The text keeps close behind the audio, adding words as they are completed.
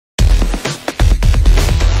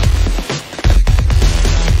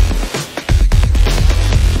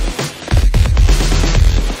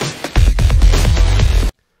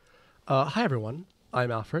Hi everyone,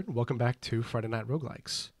 I'm Alfred. Welcome back to Friday Night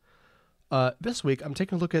Roguelikes. This week I'm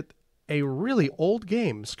taking a look at a really old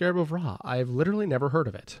game, Scarab of Ra. I've literally never heard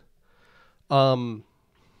of it.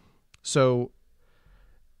 So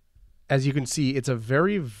as you can see, it's a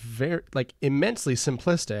very, immensely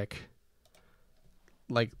simplistic,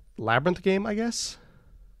 labyrinth game, I guess.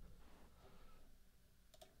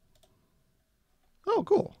 Oh,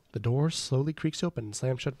 cool. The door slowly creaks open and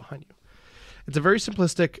slams shut behind you. It's a very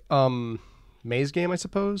simplistic, maze game, I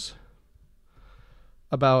suppose.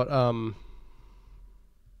 About,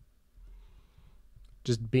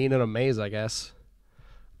 just being in a maze, I guess.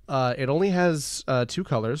 It only has, two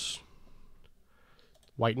colors.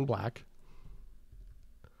 White and black.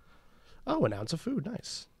 Oh, an ounce of food.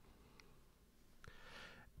 Nice.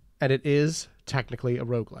 And it is technically a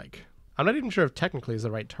roguelike. I'm not even sure if technically is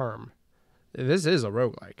the right term. This is a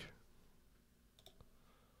roguelike.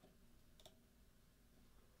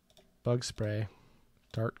 Bug spray.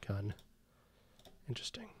 Dart gun.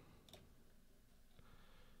 Interesting.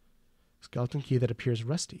 Skeleton key that appears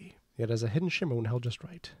rusty, yet has a hidden shimmer when held just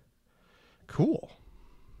right. Cool.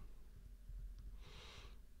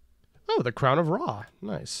 Oh, the Crown of Ra.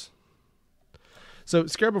 Nice. So,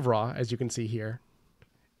 Scarab of Ra, as you can see here,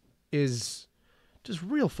 is just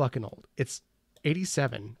real fucking old. It's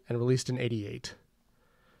 87 and released in 88.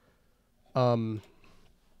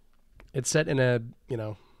 It's set in a,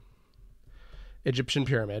 Egyptian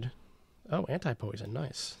pyramid. Oh, anti-poison.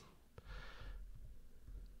 Nice.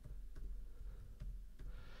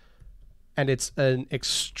 And it's an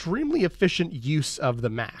extremely efficient use of the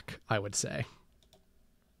Mac, I would say.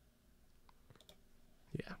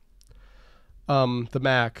 Yeah. The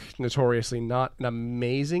Mac, notoriously not an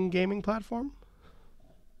amazing gaming platform.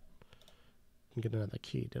 Didn't get another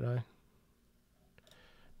key, did I?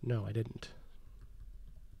 No, I didn't.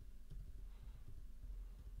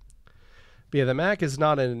 But yeah, the Mac is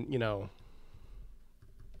not an, here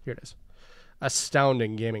it is.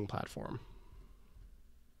 Astounding gaming platform.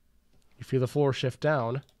 You feel the floor shift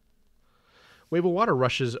down. Wave of water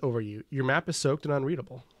rushes over you. Your map is soaked and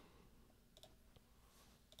unreadable.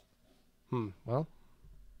 Well.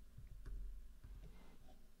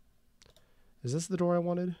 Is this the door I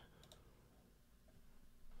wanted?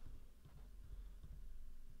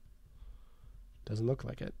 Doesn't look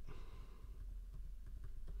like it.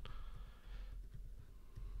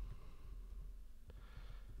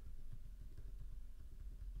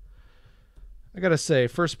 I gotta say,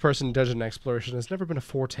 first-person dungeon exploration has never been a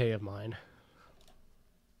forte of mine.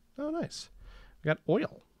 Oh, nice. We got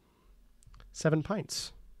oil. 7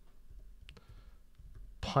 pints.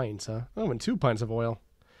 Pints, huh? Oh, and 2 pints of oil.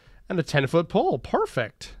 And a 10-foot pole.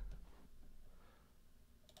 Perfect.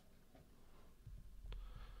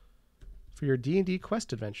 For your D&D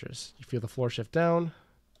quest adventures. You feel the floor shift down.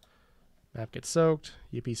 Map gets soaked.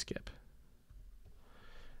 Yippee skip.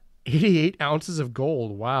 88 ounces of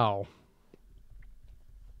gold. Wow.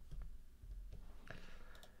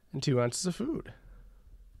 And 2 ounces of food.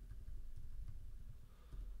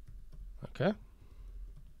 Okay.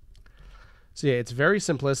 So yeah, it's very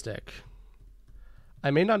simplistic.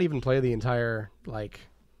 I may not even play the entire,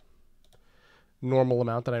 normal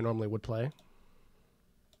amount that I normally would play.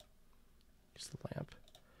 Use the lamp.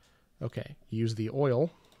 Okay, use the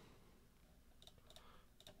oil.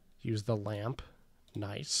 Use the lamp.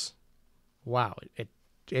 Nice. Wow,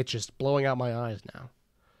 it's just blowing out my eyes now.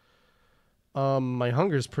 My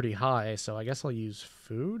hunger's pretty high, so I guess I'll use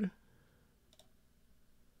food.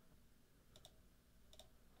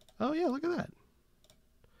 Oh yeah, look at that.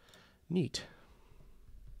 Neat.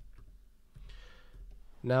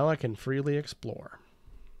 Now I can freely explore.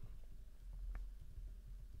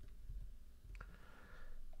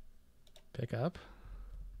 Pick up.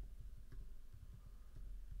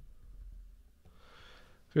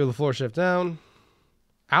 Feel the floor shift down.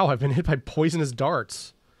 Ow, I've been hit by poisonous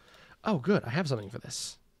darts. Oh, good. I have something for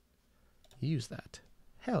this. Use that.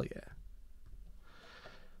 Hell yeah.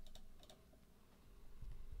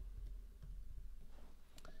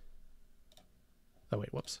 Oh,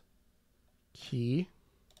 wait. Whoops. Key.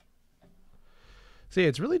 See,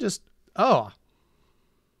 it's really just... Oh.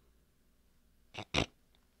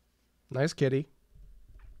 Nice kitty.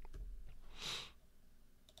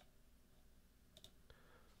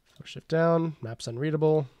 Floor shift down. Map's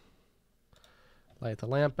unreadable. Light the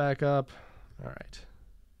lamp back up. All right.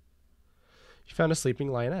 You found a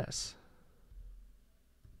sleeping lioness.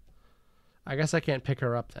 I guess I can't pick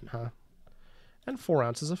her up then, huh? And 4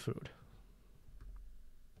 ounces of food.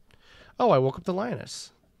 Oh, I woke up the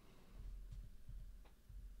lioness.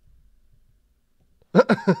 Do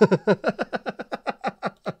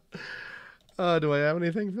I have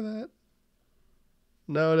anything for that?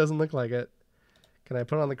 No, it doesn't look like it. Can I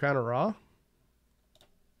put on the crown of Ra?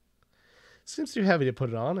 Seems too heavy to put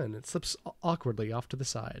it on, and it slips awkwardly off to the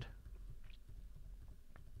side.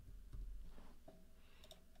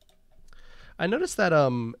 I noticed that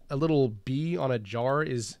a little bee on a jar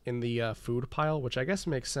is in the food pile, which I guess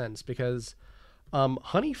makes sense because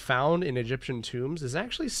honey found in Egyptian tombs is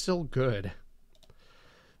actually still good.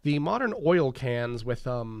 The modern oil cans with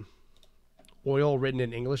oil written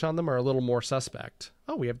in English on them are a little more suspect.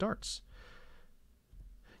 Oh, we have darts.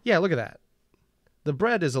 Yeah, look at that. The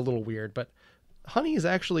bread is a little weird, but honey is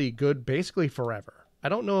actually good basically forever. I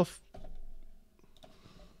don't know if...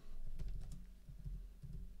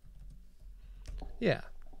 Yeah.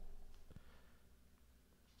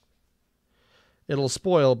 It'll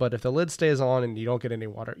spoil, but if the lid stays on and you don't get any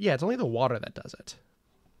water... Yeah, it's only the water that does it.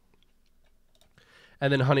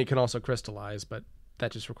 And then honey can also crystallize, but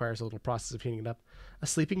that just requires a little process of heating it up. A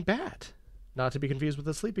sleeping bat. Not to be confused with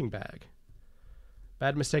a sleeping bag.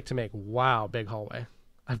 Bad mistake to make. Wow, big hallway.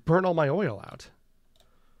 I've burnt all my oil out.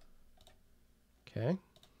 Okay.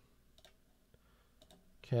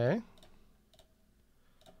 Okay.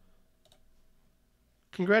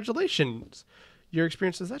 Congratulations. Your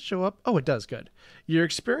experience, does that show up? Oh, it does. Good. Your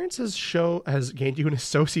experience has gained you an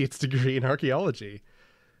associate's degree in archaeology.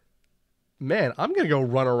 Man, I'm going to go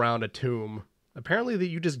run around a tomb. Apparently that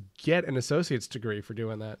you just get an associate's degree for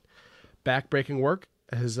doing that. Back-breaking work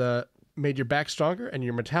has made your back stronger and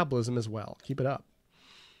your metabolism as well. Keep it up.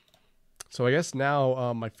 So I guess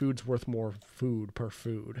now my food's worth more food per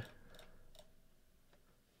food.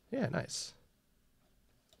 Yeah, nice.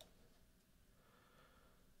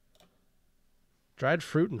 Dried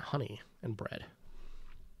fruit and honey and bread.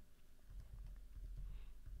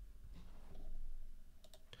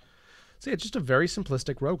 So yeah, it's just a very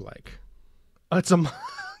simplistic roguelike. Oh, it's a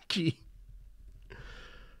monkey.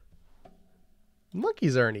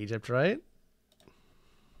 Monkeys are in Egypt, right?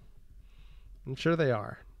 I'm sure they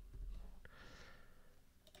are.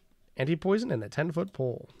 Anti-poison and a 10-foot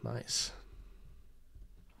pole. Nice.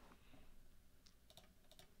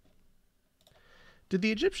 Did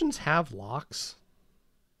the Egyptians have locks?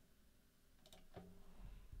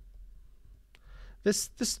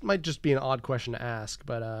 This might just be an odd question to ask,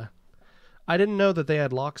 but I didn't know that they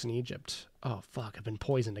had locks in Egypt. Oh, fuck, I've been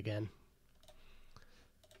poisoned again.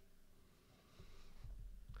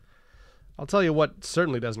 I'll tell you what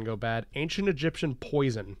certainly doesn't go bad. Ancient Egyptian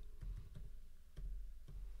poison.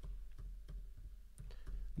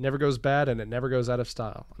 Never goes bad and it never goes out of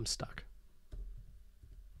style. I'm stuck.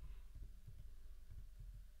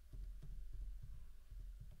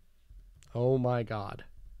 Oh my god.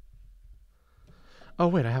 Oh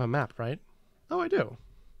wait, I have a map, right? Oh, I do.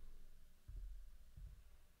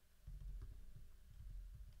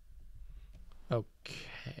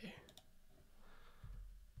 Okay.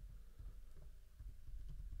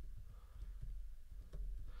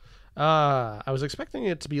 I was expecting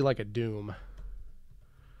it to be like a Doom,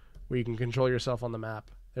 where you can control yourself on the map.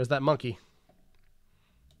 There's that monkey.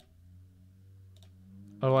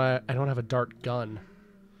 Oh, I don't have a dart gun.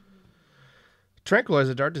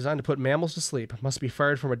 Tranquilizer dart designed to put mammals to sleep. Must be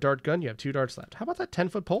fired from a dart gun. You have 2 darts left. How about that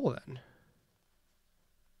 10-foot pole then?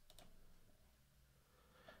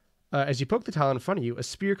 As you poke the tile in front of you, a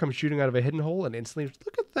spear comes shooting out of a hidden hole and instantly...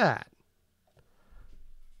 Look at that!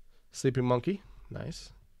 Sleeping monkey.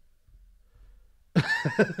 Nice.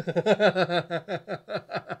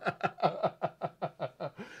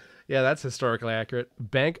 Yeah, that's historically accurate.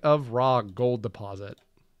 Bank of Raw gold deposit.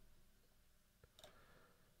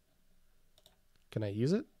 Can I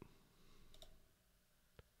use it?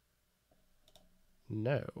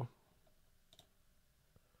 No.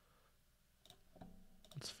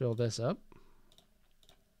 Let's fill this up.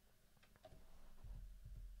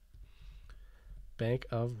 Bank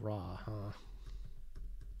of Raw, huh?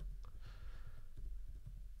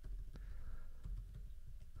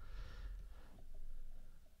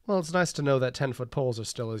 Well, it's nice to know that 10-foot poles are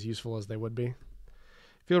still as useful as they would be.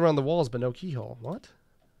 Feel around the walls, but no keyhole. What?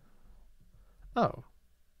 Oh.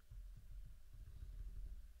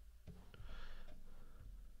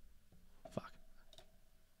 Fuck.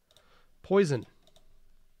 Poison.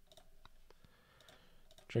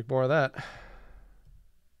 Drink more of that.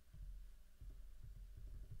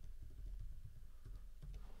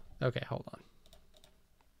 Okay, hold on.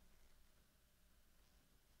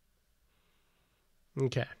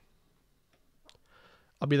 Okay.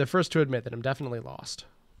 I'll be the first to admit that I'm definitely lost.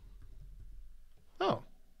 Oh.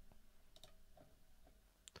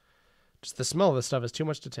 Just the smell of this stuff is too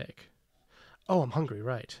much to take. Oh, I'm hungry,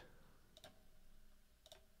 right.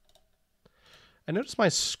 I notice my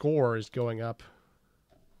score is going up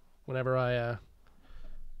whenever I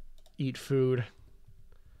eat food.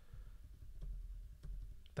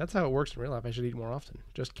 That's how it works in real life. I should eat more often.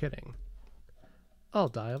 Just kidding. I'll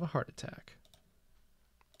die of a heart attack.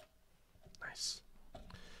 Nice.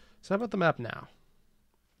 So how about the map now?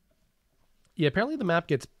 Yeah, apparently the map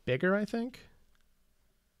gets bigger, I think.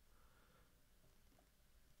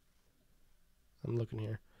 I'm looking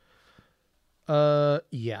here.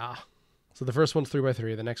 Yeah. So the first one's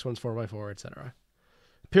 3x3, the next one's 4x4, etc.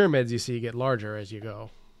 Pyramids, you see, get larger as you go.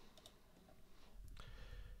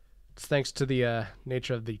 It's thanks to the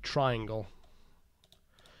nature of the triangle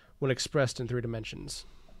when expressed in 3 dimensions.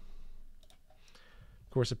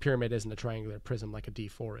 Of course, a pyramid isn't a triangular prism like a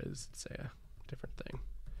D4 is. It's a different thing.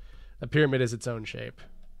 A pyramid is its own shape.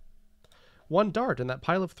 1 dart in that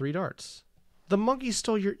pile of 3 darts. The monkey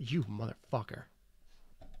stole your... You motherfucker.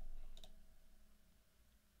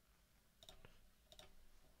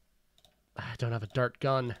 I don't have a dart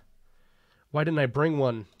gun. Why didn't I bring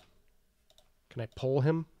one? Can I pull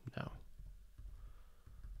him? No.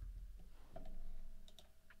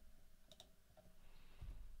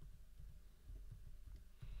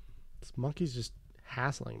 This monkey's just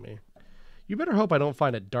hassling me. You better hope I don't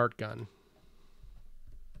find a dart gun.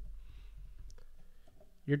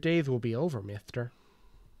 Your days will be over, mister.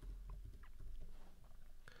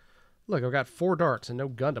 Look, I've got 4 darts and no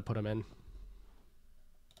gun to put them in.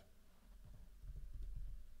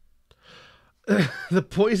 The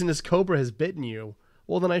poisonous cobra has bitten you.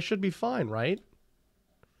 Well, then I should be fine, right?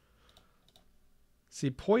 See,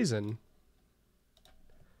 poison...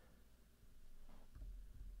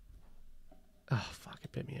 Oh, fuck,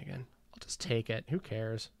 it bit me again. I'll just take it. Who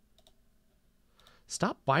cares?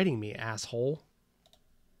 Stop biting me, asshole.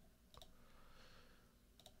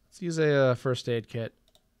 Let's use a first aid kit.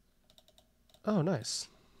 Oh, nice.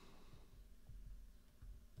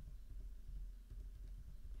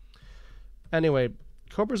 Anyway,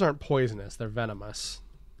 cobras aren't poisonous. They're venomous.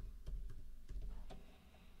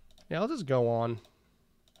 Yeah, I'll just go on.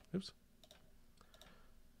 Oops.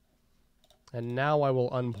 And now I will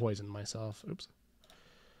unpoison myself. Oops.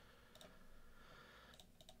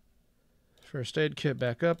 First aid kit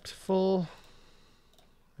back up to full.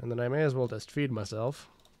 And then I may as well just feed myself.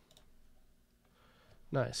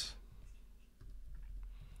 Nice.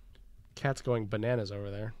 Cat's going bananas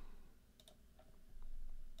over there.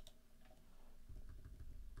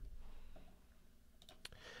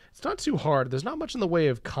 It's not too hard. There's not much in the way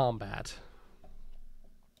of combat.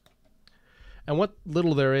 And what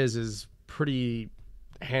little there is pretty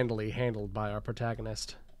handily handled by our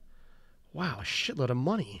protagonist. Wow, a shitload of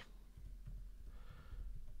money.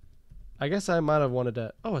 I guess I might have wanted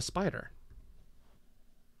to... Oh, a spider.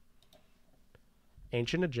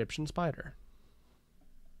 Ancient Egyptian spider.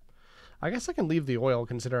 I guess I can leave the oil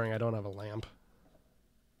considering I don't have a lamp.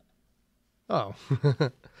 Oh.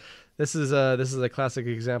 This is a classic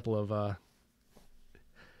example of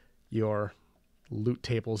your loot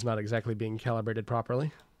tables not exactly being calibrated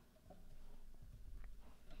properly.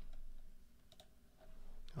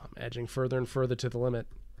 I'm edging further and further to the limit.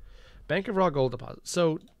 Bank of raw gold deposit.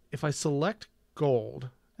 So if I select gold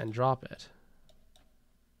and drop it,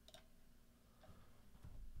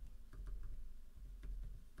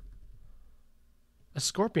 a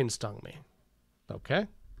scorpion stung me. Okay.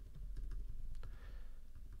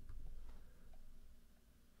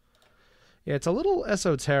 Yeah, it's a little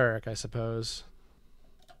esoteric, I suppose.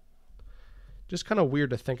 Just kind of weird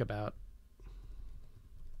to think about.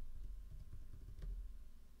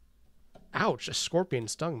 Ouch, a scorpion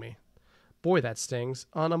stung me. Boy, that stings.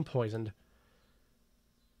 And I'm poisoned.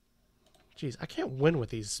 Jeez, I can't win with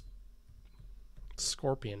these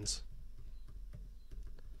scorpions.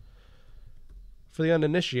 For the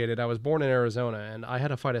uninitiated, I was born in Arizona, and I had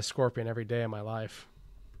to fight a scorpion every day of my life.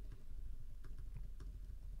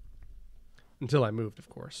 Until I moved, of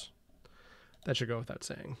course. That should go without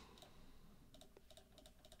saying.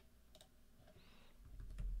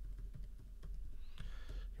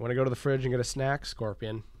 You want to go to the fridge and get a snack?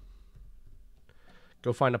 Scorpion.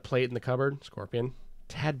 Go find a plate in the cupboard? Scorpion.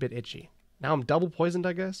 Tad bit itchy. Now I'm double poisoned,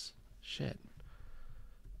 I guess? Shit.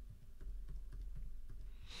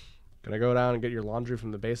 Gonna go down and get your laundry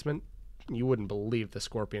from the basement? You wouldn't believe the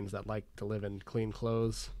scorpions that like to live in clean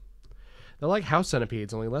clothes. They're like house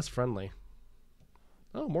centipedes, only less friendly.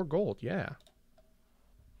 Oh, more gold, yeah.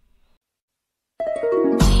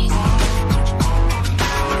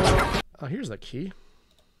 Oh, here's the key.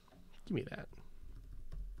 Give me that.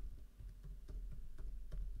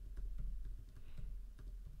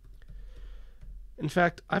 In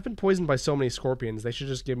fact, I've been poisoned by so many scorpions, they should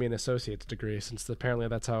just give me an associate's degree, since apparently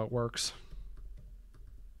that's how it works.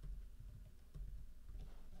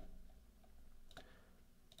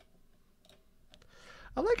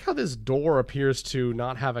 how this door appears to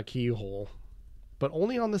not have a keyhole, but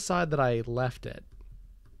only on the side that I left it.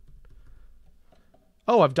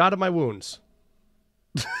 Oh, I've died of my wounds.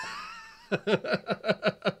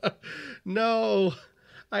 No,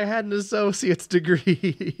 I had an associate's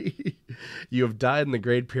degree. You have died in the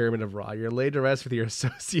Great Pyramid of Ra. You're laid to rest with your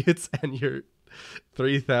associates and your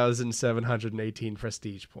 3,718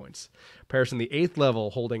 prestige points. Person the 8th level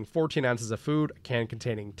holding 14 ounces of food, a can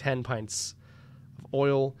containing 10 pints of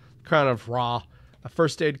oil, crown of Ra, a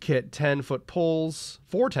first aid kit, 10-foot poles,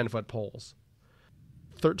 4 10-foot poles,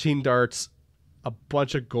 13 darts, a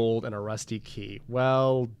bunch of gold, and a rusty key.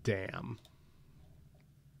 Well, damn.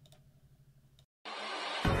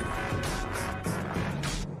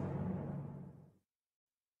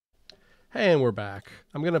 Hey, and we're back.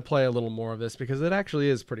 I'm going to play a little more of this because it actually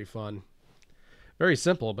is pretty fun. Very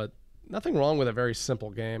simple, but nothing wrong with a very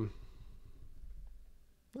simple game.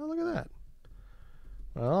 Oh, look at that.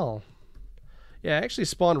 Well, yeah, I actually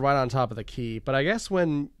spawned right on top of the key, but I guess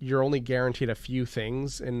when you're only guaranteed a few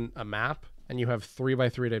things in a map and you have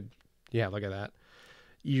 3x3 to... Yeah, look at that.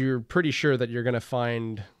 You're pretty sure that you're going to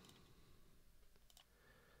find...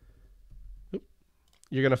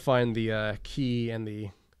 You're going to find the key and the...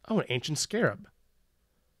 Oh, an ancient scarab.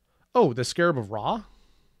 Oh, the Scarab of Ra?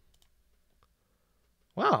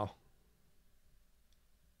 Wow.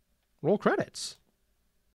 Roll credits.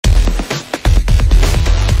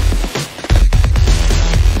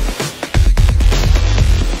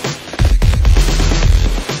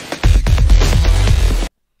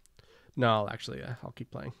 No, actually, I'll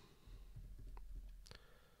keep playing.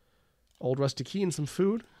 Old rusty key and some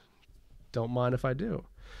food. Don't mind if I do.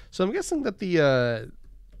 So I'm guessing that the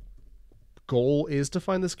goal is to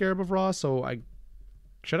find the Scarab of Ra, so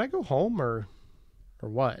should I go home or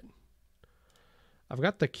what? I've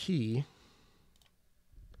got the key.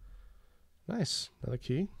 Nice. Another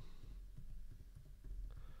key.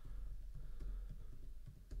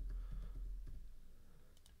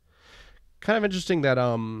 Kind of interesting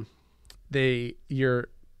that your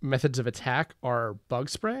methods of attack are bug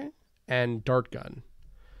spray and dart gun.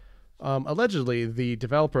 Allegedly, the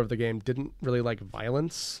developer of the game didn't really like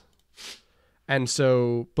violence. And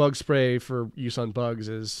so bug spray for use on bugs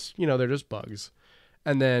is, you know, they're just bugs.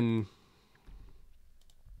 And then...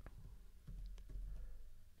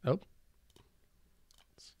 Oh.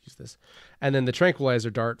 Let's use this. And then the tranquilizer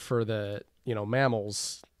dart for the, you know,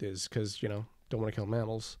 mammals is because, you know, don't want to kill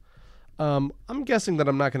mammals. I'm guessing that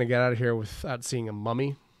I'm not going to get out of here without seeing a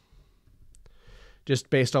mummy. Just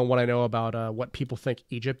based on what I know about what people think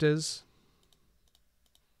Egypt is.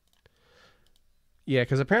 Yeah,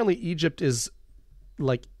 because apparently Egypt is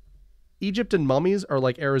like... Egypt and mummies are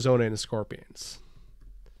like Arizona and scorpions.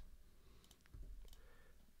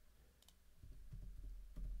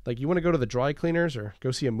 Like, you want to go to the dry cleaners or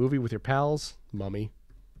go see a movie with your pals? Mummy.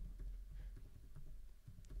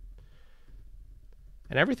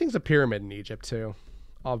 And everything's a pyramid in Egypt, too.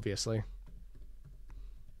 Obviously.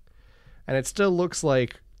 And it still looks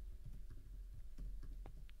like...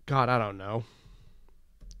 God, I don't know.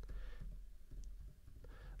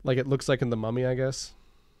 Like it looks like in the Mummy, I guess.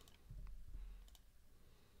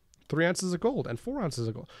 3 ounces of gold and 4 ounces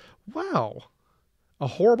of gold. Wow. A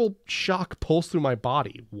horrible shock pulsed through my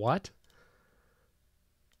body. What?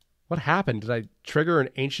 What happened? Did I trigger an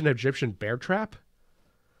ancient Egyptian bear trap?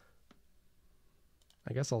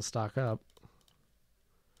 I guess I'll stock up.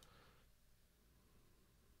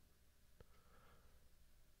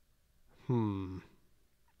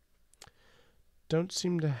 Don't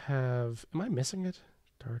seem to have... Am I missing it?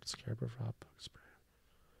 Dart, Scarab, Raw, bug spray.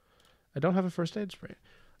 I don't have a first aid spray.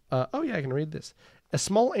 Oh yeah, I can read this. A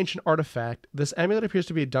small ancient artifact. This amulet appears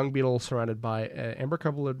to be a dung beetle surrounded by an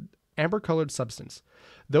amber-colored substance.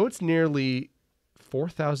 Though it's nearly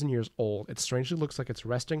 4,000 years old, it strangely looks like it's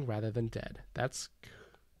resting rather than dead. That's...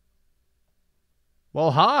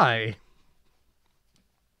 Well, hi!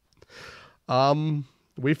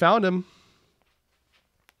 We found him.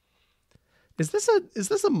 Is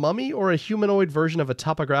this a mummy or a humanoid version of a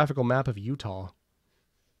topographical map of Utah?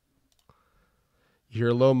 You hear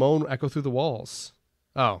a low moan echo through the walls.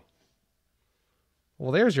 Oh.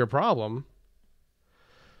 Well, there's your problem.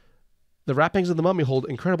 The wrappings of the mummy hold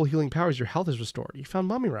incredible healing powers. Your health is restored. You found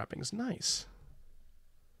mummy wrappings. Nice.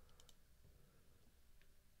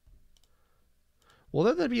 Well,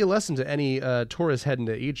 that'd be a lesson to any tourist heading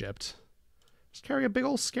to Egypt. Just carry a big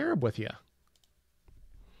old scarab with you.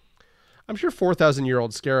 I'm sure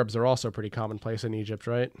 4,000-year-old scarabs are also pretty commonplace in Egypt,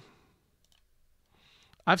 right?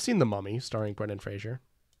 I've seen The Mummy, starring Brendan Fraser.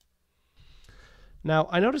 Now,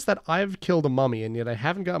 I noticed that I've killed a mummy, and yet I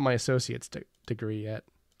haven't got my associate's degree yet.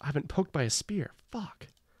 I haven't poked by a spear. Fuck.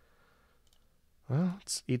 Well,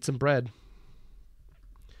 let's eat some bread.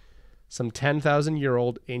 Some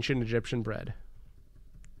 10,000-year-old ancient Egyptian bread.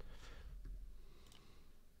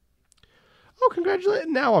 Oh,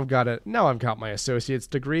 congratulations. Now I've got it. Now I've got my associate's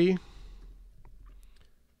degree.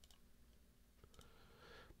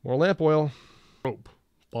 More lamp oil. Rope.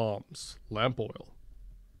 Bombs. Lamp oil.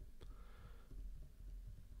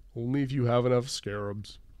 Only if you have enough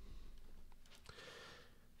scarabs.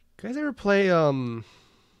 You guys ever play, God,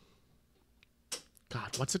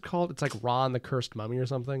 what's it called? It's like Ra and the Cursed Mummy or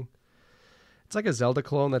something. It's like a Zelda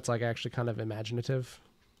clone that's like actually kind of imaginative.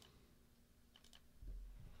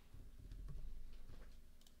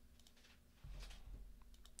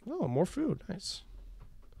 Oh, more food. Nice.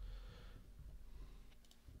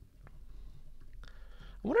 I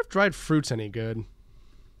wonder if dried fruit's any good.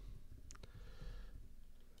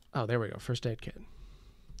 Oh, there we go. First aid kit.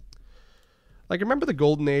 Like, remember the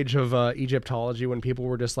golden age of Egyptology when people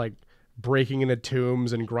were just, like, breaking into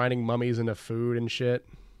tombs and grinding mummies into food and shit?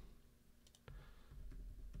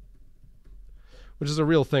 Which is a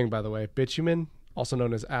real thing, by the way. Bitumen, also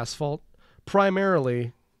known as asphalt,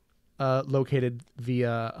 primarily located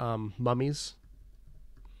via mummies.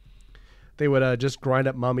 They would just grind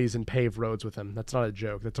up mummies and pave roads with them. That's not a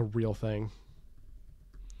joke. That's a real thing.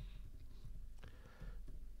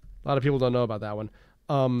 A lot of people don't know about that one.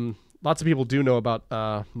 Lots of people do know about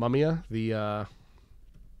mummia, the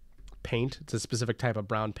paint. It's a specific type of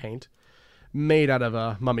brown paint made out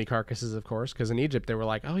of mummy carcasses, of course, because in Egypt they were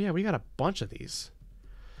like, oh yeah, we got a bunch of these.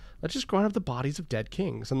 Let's just grind up the bodies of dead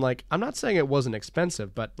kings. And like, I'm not saying it wasn't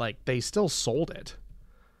expensive, but like they still sold it.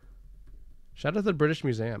 Shout out to the British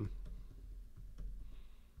Museum.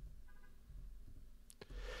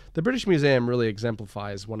 The British Museum really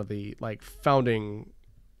exemplifies one of the like founding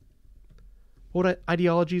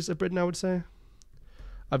ideologies of Britain, I would say,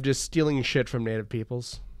 of just stealing shit from native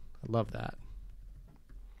peoples. I love that.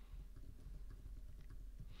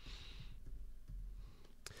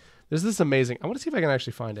 There's this amazing... I want to see if I can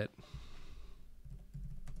actually find it.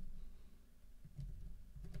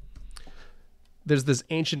 There's this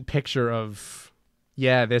ancient picture of...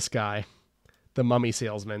 Yeah, this guy. The mummy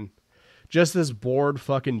salesman. Just this bored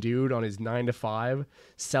fucking dude on his 9 to 5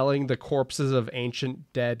 selling the corpses of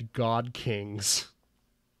ancient dead god kings.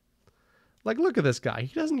 Like, look at this guy.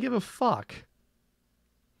 He doesn't give a fuck.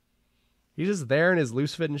 He's just there in his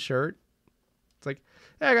loose-fitting shirt. It's like,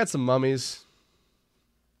 hey, I got some mummies.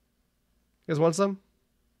 You guys want some?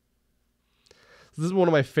 This is one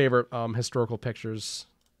of my favorite historical pictures.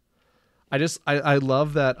 I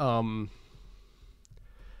love that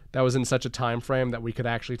that was in such a time frame that we could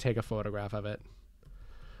actually take a photograph of it.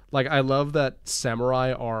 Like, I love that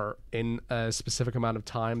samurai are in a specific amount of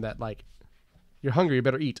time that, like, you're hungry, you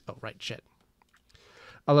better eat. Oh, right, shit.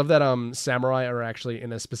 I love that samurai are actually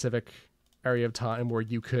in a specific area of time where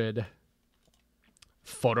you could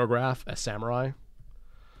photograph a samurai.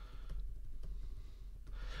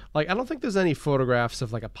 Like, I don't think there's any photographs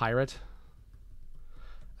of, like, a pirate.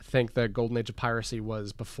 I think the golden age of piracy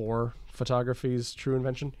was before photography's true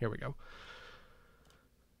invention. Here we go.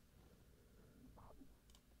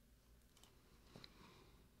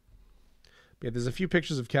 Yeah, there's a few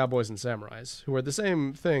pictures of cowboys and samurais who are the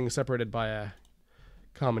same thing, separated by a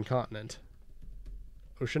common continent.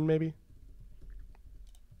 Ocean, maybe?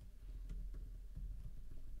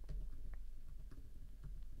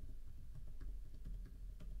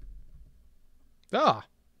 Ah!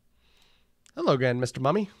 Hello again, Mr.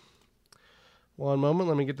 Mummy. One moment,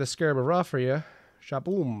 let me get the Scarab of Ra for you.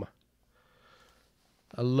 Shaboom.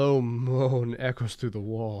 A low moan echoes through the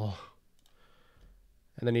wall.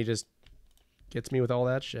 And then he just gets me with all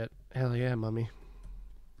that shit. Hell yeah, Mummy.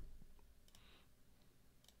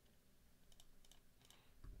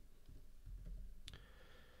 I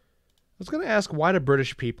was going to ask why do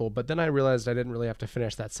British people, but then I realized I didn't really have to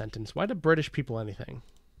finish that sentence. Why do British people anything?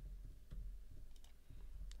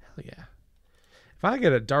 Hell yeah. If I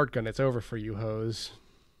get a dart gun, it's over for you, hoes.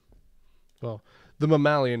 Well, the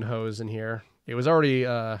mammalian hoes in here. It was already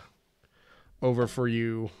over for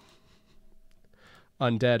you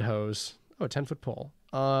undead hoes. Oh, a 10-foot pole.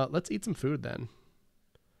 Let's eat some food then.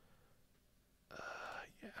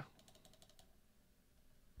 Yeah.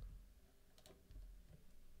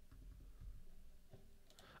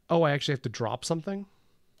 Oh, I actually have to drop something?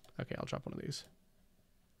 Okay, I'll drop one of these.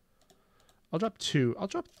 I'll drop 2. I'll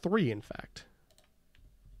drop 3, in fact.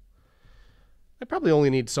 I probably only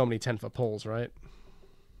need so many 10-foot poles, right?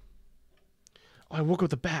 Oh, I woke up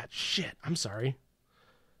with a bat. Shit, I'm sorry.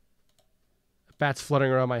 A bat's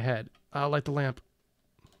fluttering around my head. I'll light the lamp.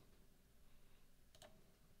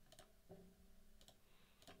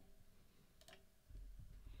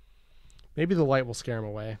 Maybe the light will scare him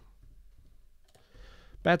away.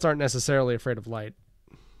 Bats aren't necessarily afraid of light.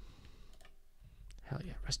 Hell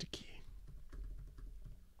yeah, rusty key.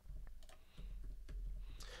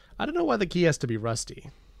 I don't know why the key has to be rusty.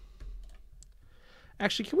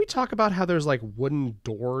 Actually, can we talk about how there's like wooden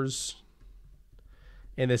doors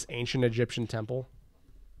in this ancient Egyptian temple?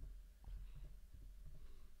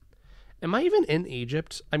 Am I even in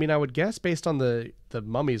Egypt? I mean, I would guess based on the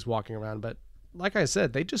mummies walking around, but like I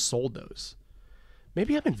said, they just sold those.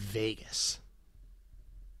 Maybe I'm in Vegas.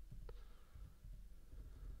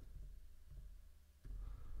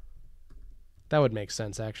 That would make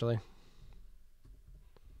sense, actually.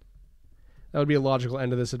 That would be a logical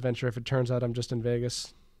end to this adventure if it turns out I'm just in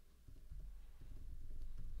Vegas.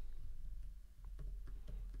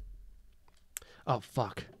 Oh,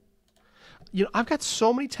 fuck. You know, I've got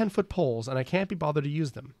so many 10-foot poles, and I can't be bothered to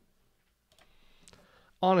use them.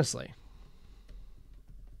 Honestly.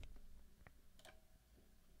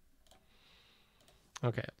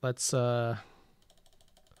 Okay, let's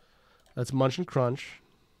munch and crunch.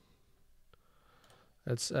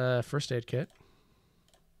 That's first aid kit.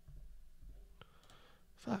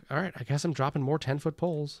 Fuck, alright, I guess I'm dropping more 10-foot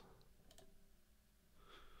poles.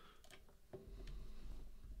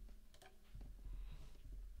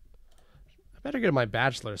 I better get my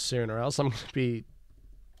bachelor soon, or else I'm going to be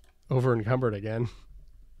over encumbered again.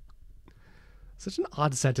 Such an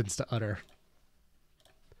odd sentence to utter.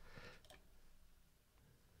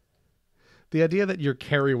 The idea that your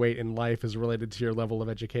carry weight in life is related to your level of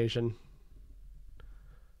education.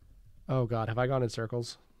 Oh god, have I gone in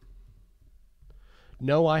circles?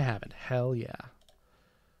 No, I haven't. Hell yeah.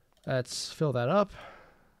 Let's fill that up.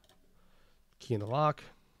 Key in the lock.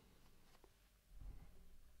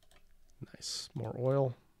 Nice. More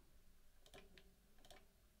oil.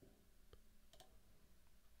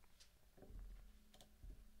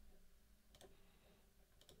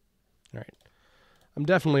 All right. I'm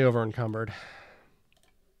definitely over encumbered.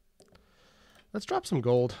 Let's drop some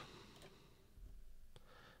gold.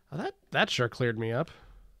 Oh, that sure cleared me up.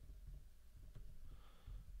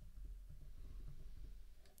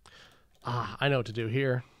 Ah, I know what to do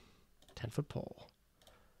here. 10-foot pole.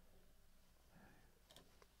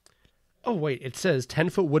 Oh, wait, it says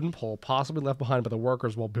 10-foot wooden pole possibly left behind by the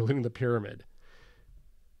workers while building the pyramid.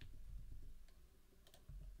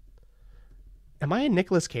 Am I in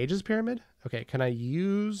Nicolas Cage's pyramid? Okay, can I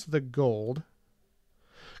use the gold?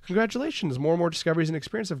 Congratulations, more and more discoveries and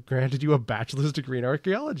experience have granted you a bachelor's degree in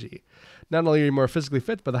archaeology. Not only are you more physically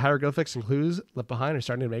fit, but the hieroglyphics and clues left behind are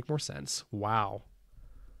starting to make more sense. Wow.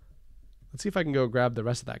 Let's see if I can go grab the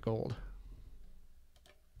rest of that gold.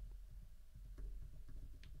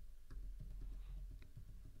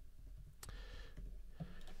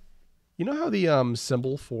 You know how the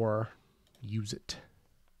symbol for use it?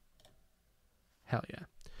 Hell yeah.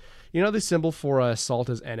 You know the symbol for salt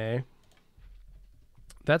is Na?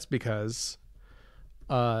 That's because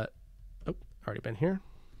oh, already been here.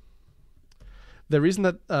 The reason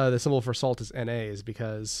that the symbol for salt is Na is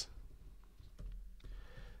because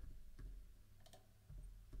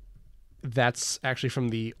that's actually from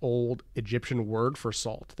the old Egyptian word for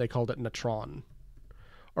salt. They called it natron.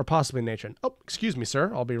 Or possibly natron. Oh, excuse me,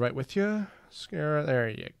 sir. I'll be right with you. There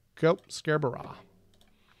you go. Scarab.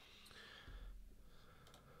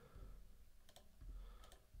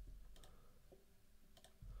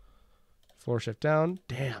 Floor shift down.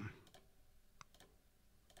 Damn.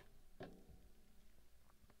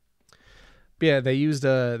 But yeah, they used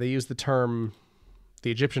the term,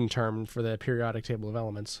 the Egyptian term for the periodic table of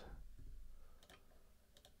elements.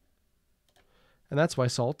 And that's why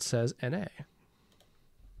salt says Na.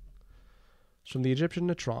 It's from the Egyptian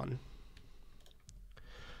natron.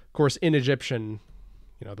 Of course, in Egyptian,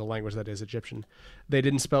 you know, the language that is Egyptian, they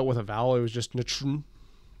didn't spell it with a vowel. It was just natron.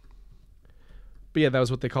 But yeah, that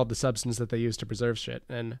was what they called the substance that they used to preserve shit.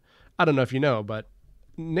 And I don't know if you know, but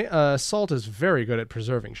salt is very good at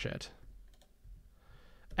preserving shit.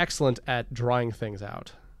 Excellent at drying things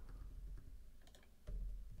out.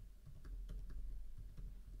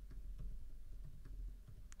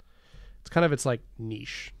 It's kind of its like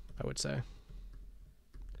niche, I would say.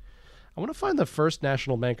 I want to find the first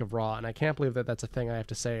national bank of raw, and I can't believe that that's a thing I have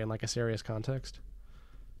to say in like a serious context.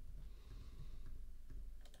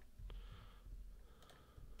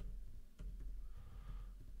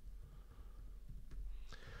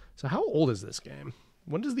 So how old is this game?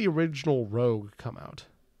 When does the original Rogue come out?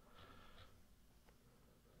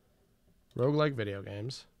 Roguelike video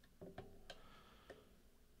games.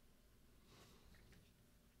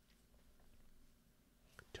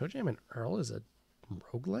 Toe Jam and Earl is a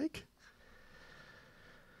roguelike?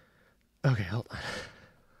 Okay, hold on.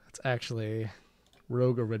 Let's actually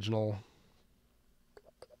Rogue Original.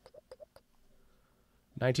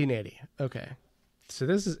 1980. Okay. So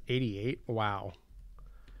this is 88. Wow.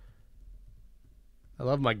 I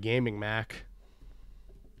love my gaming Mac.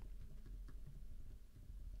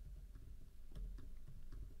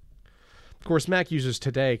 Of course, Mac users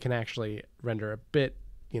today can actually render a bit,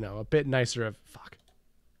 a bit nicer of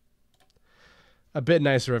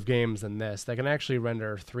games than this. They can actually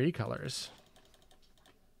render 3 colors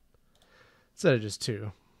instead of just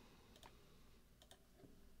 2.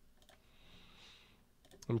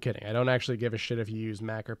 I'm kidding. I don't actually give a shit if you use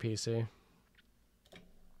Mac or PC.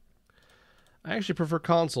 I actually prefer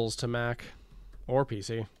consoles to Mac or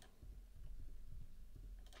PC.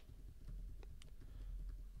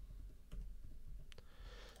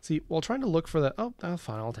 See, while trying to look for the... Oh,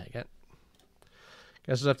 fine, I'll take it.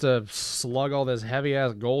 Guess I have to slug all this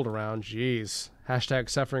heavy-ass gold around. Jeez. Hashtag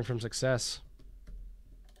suffering from success.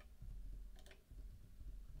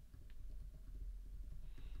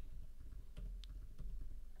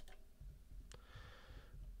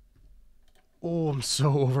 Oh, I'm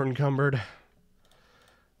so over-encumbered.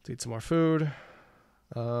 Let's eat some more food.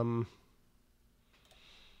 Let's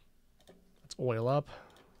oil up.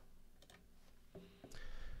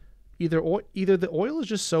 Either the oil is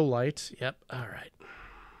just so light. Yep, all right.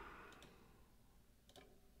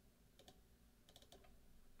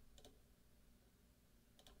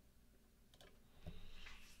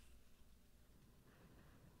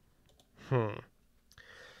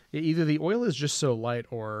 Either the oil is just so light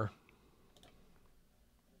or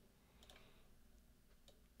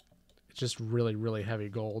it's just really, really heavy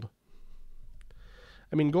gold.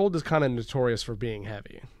 I mean, gold is kind of notorious for being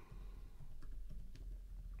heavy.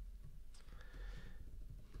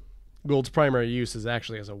 Gold's primary use is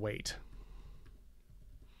actually as a weight.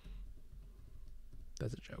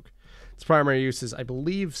 That's a joke. Its primary use is, I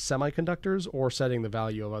believe, semiconductors or setting the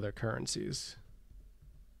value of other currencies.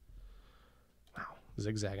 Wow,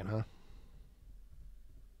 zigzagging, huh?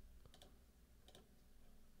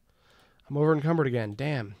 I'm over encumbered again.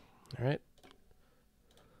 Damn. All right.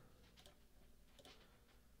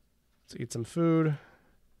 Let's eat some food.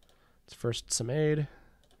 Let's first some aid.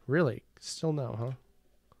 Really? Still no, huh?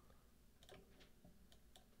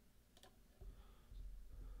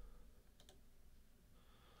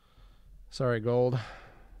 Sorry, gold.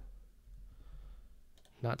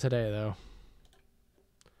 Not today, though.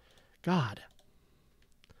 God.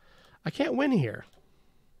 I can't win here.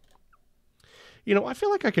 I feel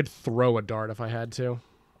like I could throw a dart if I had to.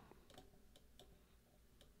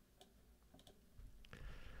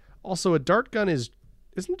 Also, a dart gun isn't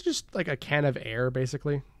it just like a can of air,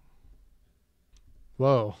 basically?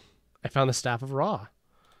 Whoa. I found the Staff of Ra.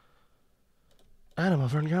 And I'm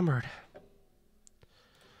over encumbered.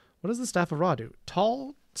 What does the Staff of Ra do?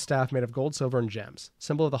 Tall staff made of gold, silver, and gems.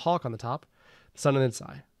 Symbol of the hawk on the top. Sun in its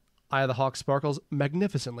eye. Eye of the hawk sparkles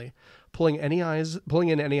magnificently, pulling in any eyes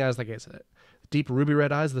that gaze at it. Deep ruby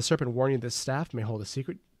red eyes of the serpent warn you this staff may hold a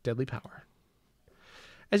secret, deadly power.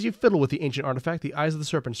 As you fiddle with the ancient artifact, the eyes of the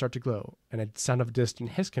serpent start to glow, and a sound of a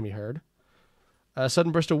distant hiss can be heard. A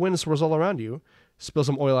sudden burst of wind swirls all around you. Spill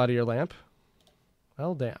some oil out of your lamp.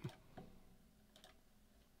 Well, damn.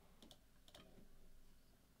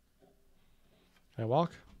 Can I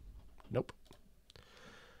walk? Nope.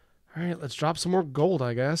 All right, let's drop some more gold,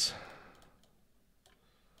 I guess.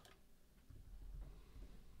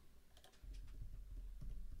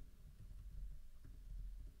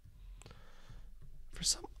 For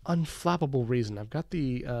some unflappable reason, I've got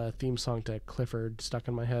the theme song to Clifford stuck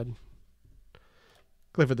in my head.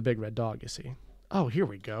 Clifford the Big Red Dog, you see. Oh, here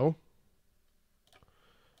we go.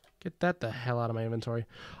 Get that the hell out of my inventory.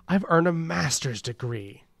 I've earned a master's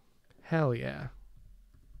degree. Hell yeah.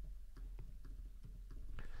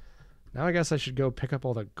 Now I guess I should go pick up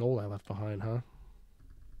all the gold I left behind, huh?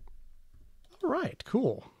 All right,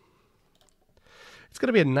 cool. It's going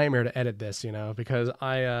to be a nightmare to edit this, because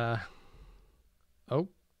oh,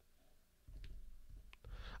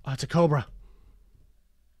 it's a cobra.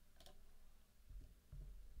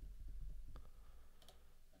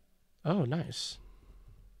 Oh, nice.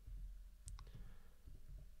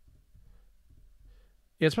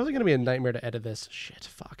 Yeah, it's probably going to be a nightmare to edit this. Shit,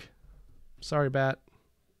 fuck. Sorry, bat.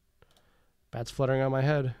 Bat's fluttering on my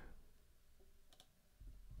head.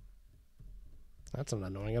 That's not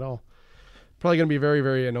annoying at all. Probably going to be very,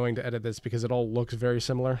 very annoying to edit this because it all looks very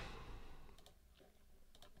similar.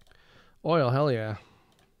 Oil, hell yeah.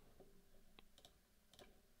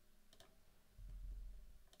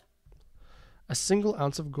 A single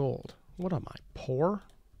ounce of gold. What am I, poor?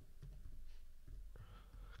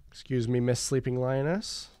 Excuse me, Miss Sleeping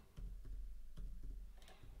Lioness.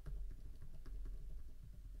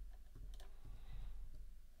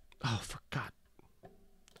 Oh, for God.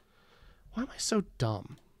 Why am I so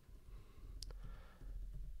dumb?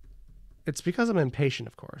 It's because I'm impatient,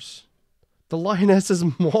 of course. The lioness has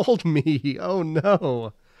mauled me. Oh,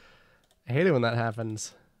 no. I hate it when that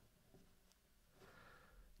happens.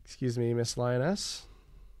 Excuse me, Miss Lioness.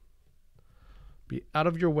 Be out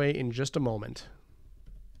of your way in just a moment.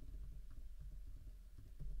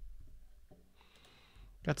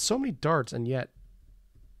 Got so many darts and yet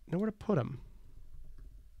nowhere to put them.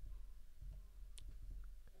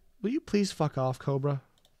 Will you please fuck off, Cobra?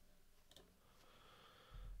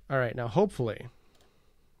 All right, now hopefully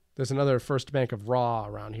there's another first bank of Raw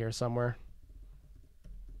around here somewhere.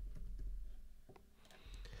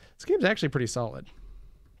 This game's actually pretty solid.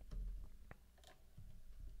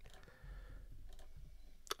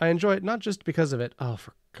 I enjoy it not just because of it. Oh,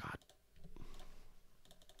 for God.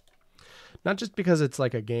 Not just because it's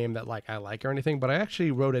like a game that like I like or anything, but I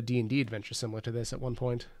actually wrote a D&D adventure similar to this at one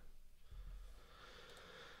point.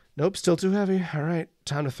 Nope, still too heavy. All right,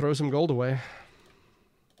 time to throw some gold away.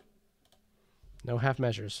 No half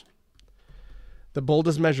measures. The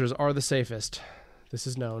boldest measures are the safest. This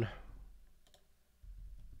is known.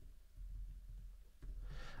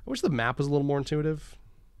 I wish the map was a little more intuitive.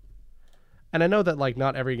 And I know that like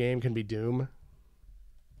not every game can be Doom.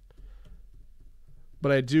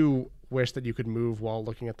 But I do wish that you could move while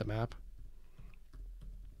looking at the map.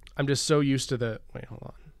 I'm just so used to the... Wait, hold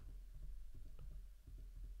on.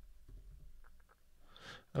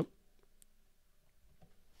 Oh.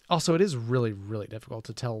 Also, it is really, really difficult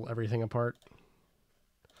to tell everything apart.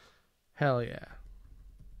 Hell yeah.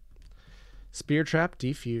 Spear trap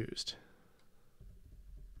defused.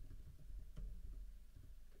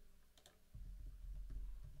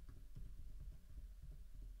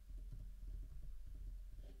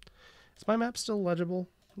 Is my map still legible?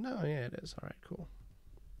 No, yeah, it is. All right, cool.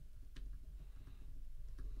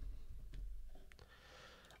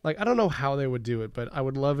 Like, I don't know how they would do it, but I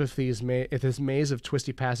would love if if this maze of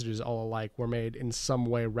twisty passages all alike were made in some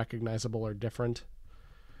way recognizable or different.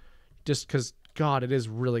 Just because, God, it is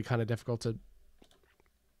really kind of difficult to...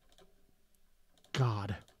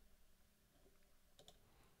 God.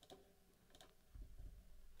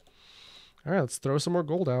 All right, let's throw some more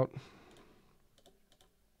gold out.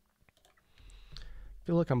 I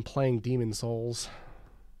feel like I'm playing Demon Souls.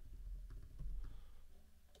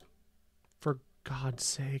 For God's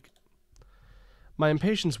sake. My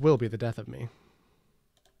impatience will be the death of me.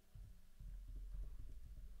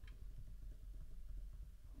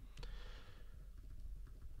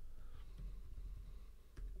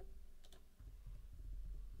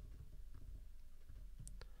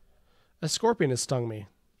 A scorpion has stung me.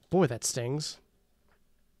 Boy, that stings.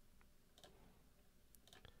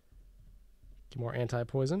 Get more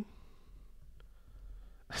anti-poison.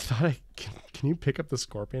 I thought can you pick up the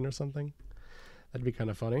scorpion or something? That'd be kind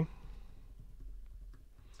of funny.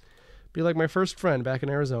 Be like my first friend back in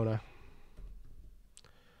Arizona.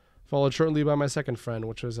 Followed shortly by my second friend,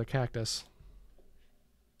 which was a cactus.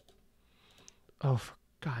 Oh, for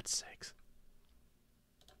God's sakes.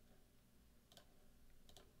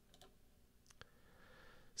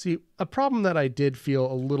 See, a problem that I did feel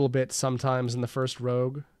a little bit sometimes in the first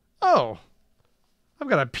Rogue. Oh! I've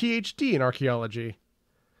got a PhD in archaeology.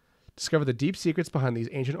 Discover the deep secrets behind these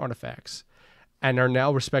ancient artifacts, and are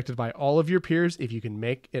now respected by all of your peers if you can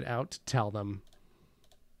make it out to tell them.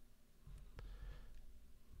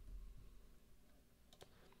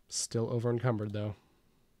 Still over encumbered, though.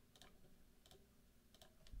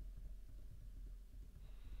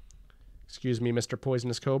 Excuse me, Mr.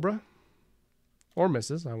 Poisonous Cobra. Or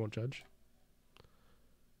Mrs., I won't judge.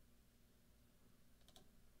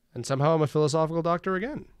 And somehow I'm a philosophical doctor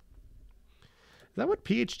again. Is that what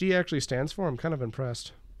PhD actually stands for? I'm kind of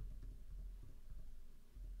impressed.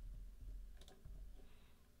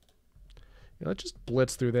 Yeah, let's just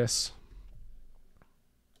blitz through this.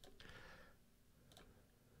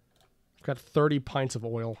 I've got 30 pints of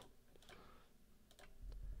oil.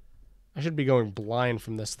 I should be going blind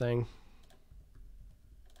from this thing.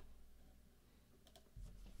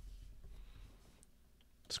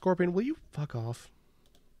 Scorpion, will you fuck off?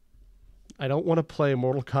 I don't want to play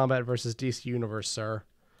Mortal Kombat versus DC Universe, sir.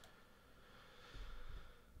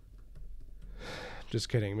 Just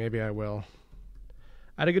kidding. Maybe I will.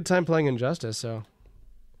 I had a good time playing Injustice, so...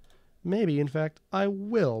 Maybe, in fact, I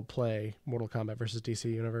will play Mortal Kombat versus DC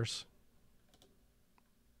Universe.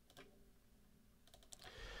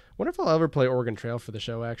 Wonder if I'll ever play Oregon Trail for the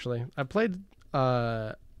show, actually. I played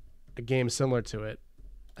a game similar to it.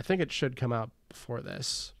 I think it should come out before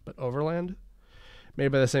this, but Overland? Made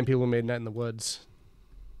by the same people who made Night in the Woods.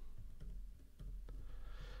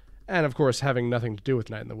 And, of course, having nothing to do with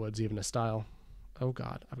Night in the Woods, even a style. Oh,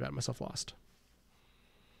 God. I've got myself lost.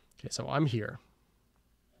 Okay, so I'm here.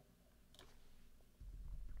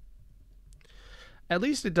 At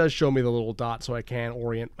least it does show me the little dot so I can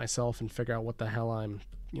orient myself and figure out what the hell I'm,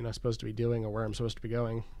 supposed to be doing or where I'm supposed to be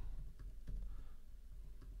going.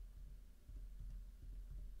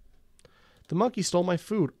 The monkey stole my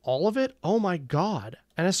food. All of it? Oh my God.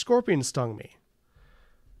 And a scorpion stung me.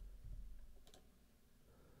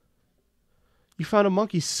 You found a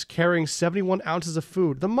monkey carrying 71 ounces of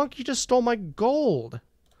food. The monkey just stole my gold.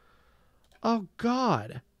 Oh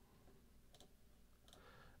God.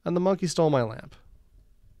 And the monkey stole my lamp.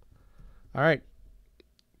 All right.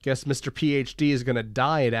 Guess Mr. PhD is going to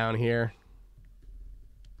die down here.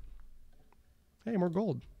 Hey, more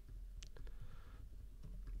gold.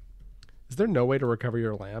 Is there no way to recover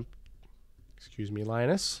your lamp? Excuse me,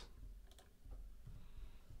 Linus.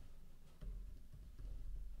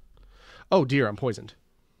 Oh dear, I'm poisoned.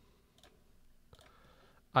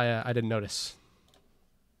 I didn't notice.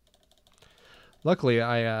 Luckily,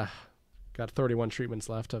 I got 31 treatments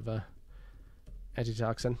left of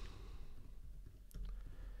antitoxin.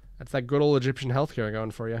 That's that good old Egyptian healthcare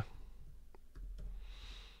going for you.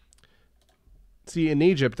 See, in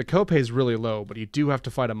Egypt, the copay is really low, but you do have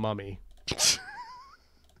to fight a mummy.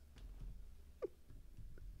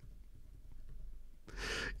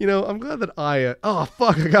 I'm glad that oh,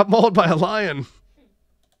 fuck, I got mauled by a lion.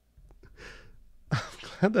 I'm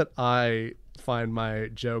glad that I find my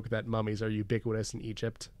joke that mummies are ubiquitous in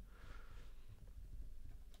Egypt.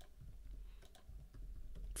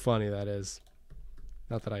 Funny that is.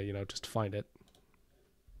 Not that I, just find it.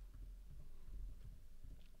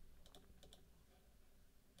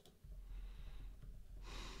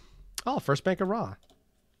 Oh, first bank of raw.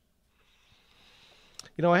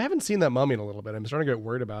 I haven't seen that mummy in a little bit. I'm starting to get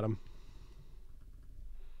worried about him.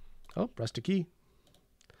 Oh, rusty key.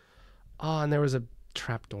 Oh, and there was a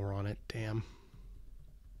trapdoor on it. Damn.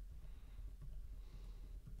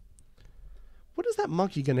 What is that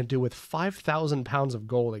monkey going to do with 5,000 pounds of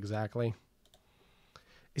gold exactly?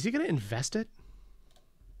 Is he going to invest it?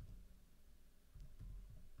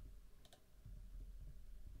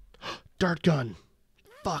 Dart gun.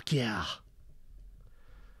 Fuck yeah.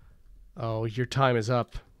 Oh, your time is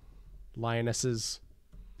up, lionesses.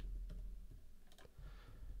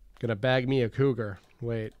 Gonna bag me a cougar.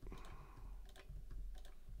 Wait.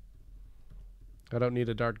 I don't need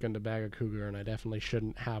a dart gun to bag a cougar, and I definitely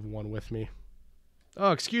shouldn't have one with me.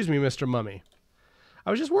 Oh, excuse me, Mr. Mummy.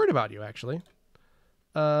 I was just worried about you, actually.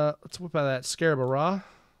 Let's whip out that Scarab raw.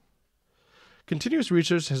 Continuous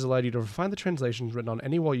research has allowed you to refine the translations written on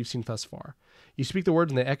any wall you've seen thus far. You speak the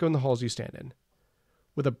words and they echo in the halls you stand in.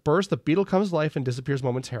 With a burst, the beetle comes to life and disappears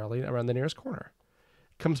momentarily around the nearest corner.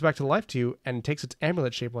 It comes back to life to you and takes its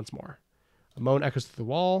amulet shape once more. A moan echoes through the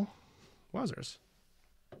wall. Wowzers.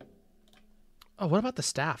 Oh, what about the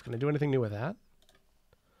staff? Can I do anything new with that?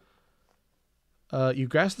 You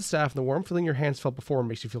grasp the staff and the warm feeling your hands felt before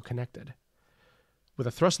makes you feel connected. With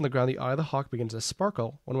a thrust on the ground, the eye of the hawk begins to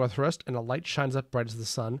sparkle. One more thrust and a light shines up bright as the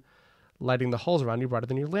sun, lighting the halls around you brighter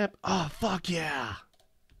than your lamp. Oh, fuck yeah!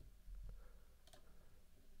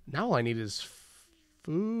 Now all I need is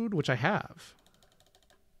food, which I have.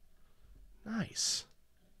 Nice.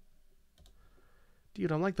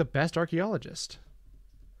 Dude, I'm like the best archaeologist.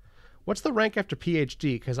 What's the rank after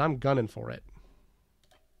PhD? Because I'm gunning for it.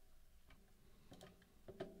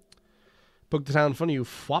 Poke the town in front of you.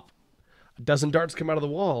 Flop. A dozen darts come out of the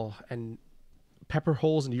wall and pepper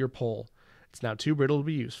holes into your pole. It's now too brittle to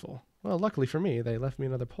be useful. Well, luckily for me, they left me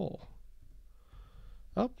another pole.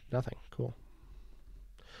 Oh, nothing. Cool.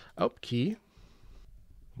 Oh, key.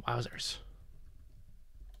 Wowzers.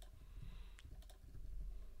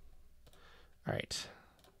 All right.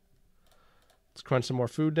 Let's crunch some more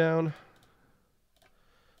food down.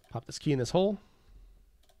 Pop this key in this hole.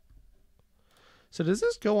 So does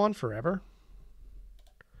this go on forever?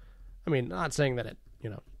 I mean, not saying that it,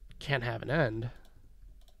 can't have an end.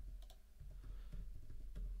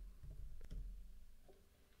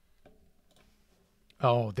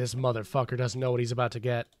 Oh, this motherfucker doesn't know what he's about to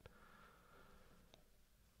get.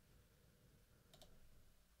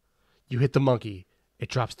 You hit the monkey. It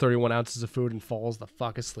drops 31 ounces of food and falls the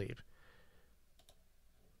fuck asleep.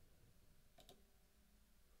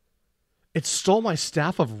 It stole my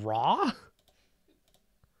staff of raw?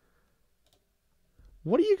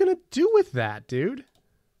 What are you going to do with that, dude?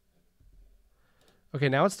 Okay,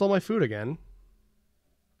 now it stole my food again.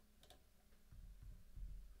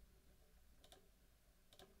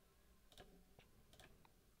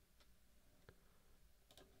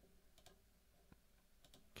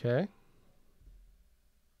 Okay.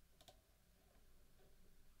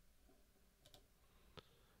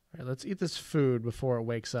 let's eat this food before it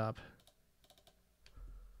wakes up.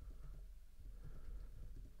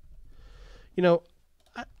 You know,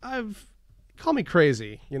 I've... Call me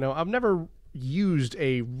crazy. You know, I've never used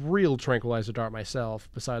a real tranquilizer dart myself,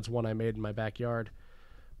 besides one I made in my backyard.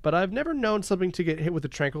 But I've never known something to get hit with a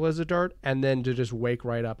tranquilizer dart and then to just wake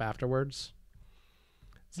right up afterwards.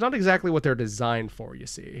 It's not exactly what they're designed for, you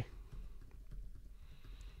see.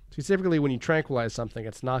 Specifically, when you tranquilize something,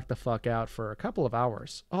 it's knocked the fuck out for a couple of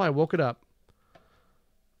hours. Oh, I woke it up.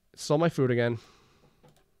 Stole my food again.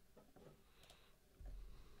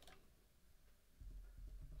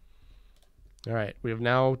 All right, we have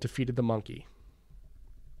now defeated the monkey.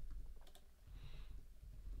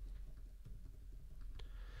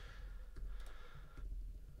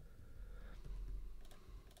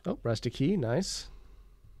 Oh, rusty key, nice.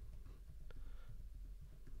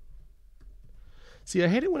 See, I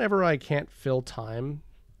hate it whenever I can't fill time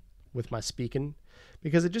with my speaking,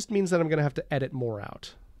 because it just means that I'm going to have to edit more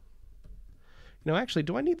out. You know, actually,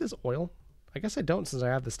 do I need this oil? I guess I don't, since I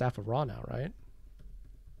have the Staff of Ra now, right?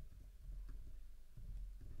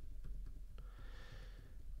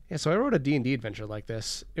 Yeah, so I wrote a D&D adventure like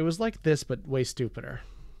this. It was like this, but way stupider.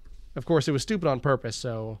 Of course, it was stupid on purpose,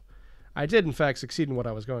 so I did, in fact, succeed in what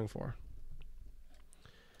I was going for.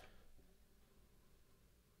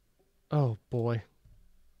 Oh, boy.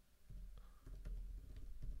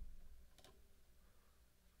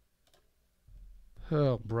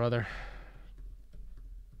 Oh, brother.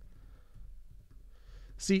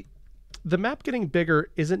 See, the map getting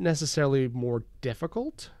bigger isn't necessarily more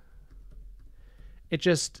difficult.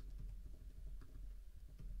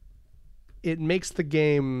 It makes the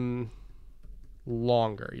game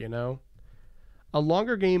longer, you know? A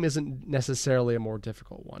longer game isn't necessarily a more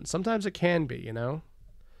difficult one. Sometimes it can be, you know?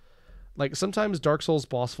 Like, sometimes Dark Souls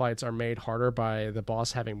boss fights are made harder by the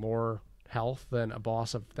boss having more health than a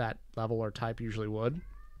boss of that level or type usually would.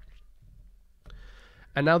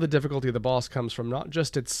 And now the difficulty of the boss comes from not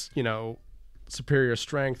just its, you know, superior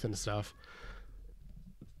strength and stuff,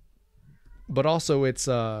 but also its,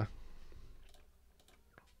 like,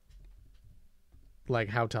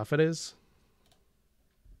 how tough it is.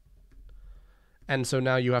 And so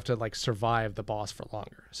now you have to, like, survive the boss for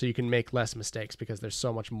longer. So you can make less mistakes because there's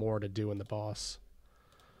so much more to do in the boss.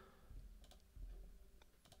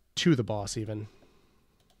 To the boss, even.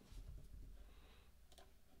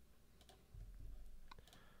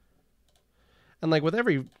 And, like, with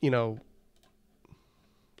every, you know...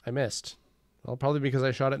 I missed. Well, probably because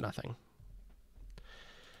I shot at nothing.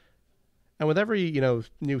 And with every, you know,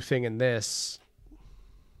 new thing in this...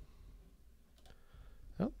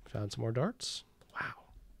 Oh, found some more darts. Wow.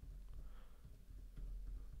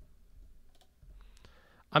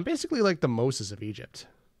 I'm basically like the Moses of Egypt.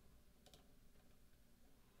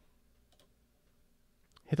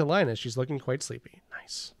 Hit the lioness. She's looking quite sleepy.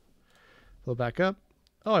 Nice. Pull back up.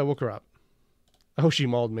 Oh, I woke her up. Oh, she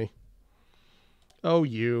mauled me. Oh,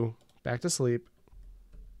 you. Back to sleep.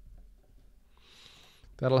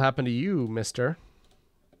 That'll happen to you, mister.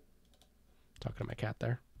 Talking to my cat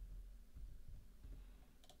there.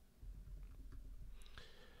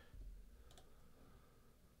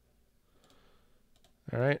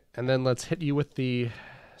 All right, and then let's hit you with the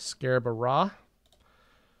Scarab of Ra.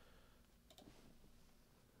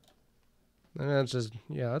 And let's just,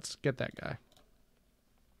 yeah, let's get that guy.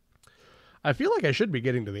 I feel like I should be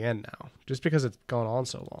getting to the end now, just because it's gone on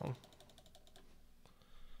so long.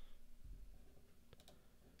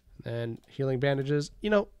 And healing bandages. You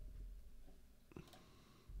know,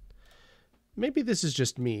 maybe this is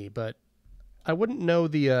just me, but I wouldn't know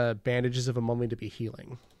the bandages of a mummy to be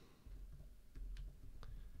healing.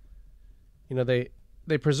 You know,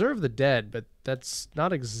 they preserve the dead, but that's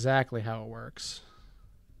not exactly how it works.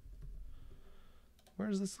 Where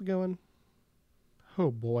is this going?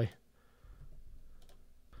 Oh, boy.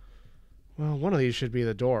 Well, one of these should be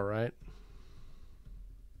the door, right?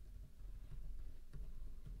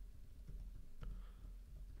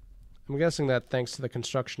 I'm guessing that thanks to the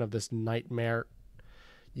construction of this nightmare,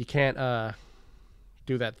 you can't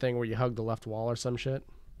do that thing where you hug the left wall or some shit.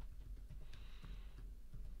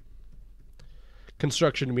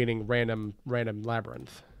 Construction meaning random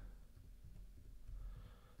labyrinth.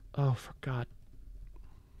 Oh, for God.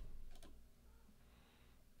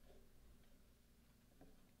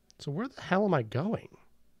 So where the hell am I going?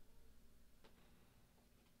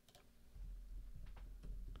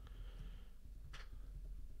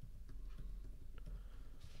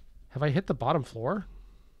 Have I hit the bottom floor?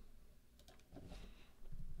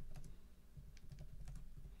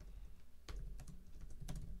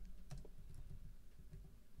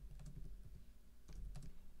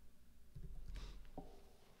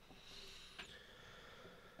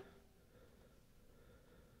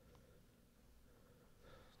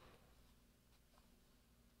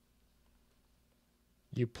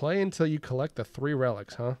 You play until you collect the 3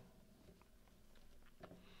 relics, huh?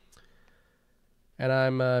 And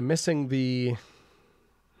I'm missing the...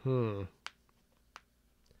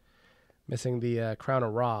 Missing the Crown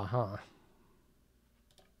of Ra, huh?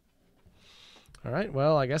 Alright,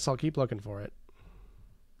 well, I guess I'll keep looking for it.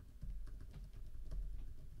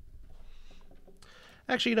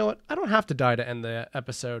 Actually, you know what? I don't have to die to end the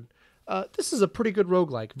episode. This is a pretty good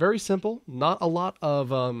roguelike. Very simple. Not a lot of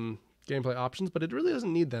gameplay options, but it really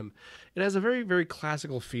doesn't need them. It has a very, very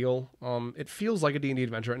classical feel. It feels like a D&D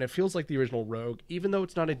adventure, and it feels like the original Rogue. Even though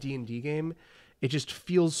it's not a D&D game, it just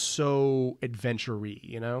feels so adventure-y,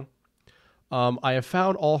 you know? I have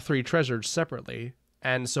found all 3 treasures separately,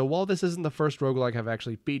 and so while this isn't the first roguelike I've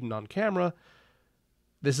actually beaten on camera,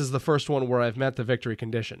 this is the first one where I've met the victory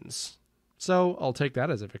conditions. So I'll take that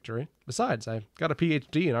as a victory. Besides, I got a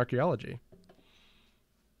PhD in archaeology.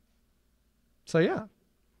 So yeah.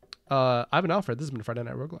 I've been Alfred. This has been Friday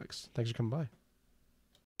Night Roguelikes. Thanks for coming by.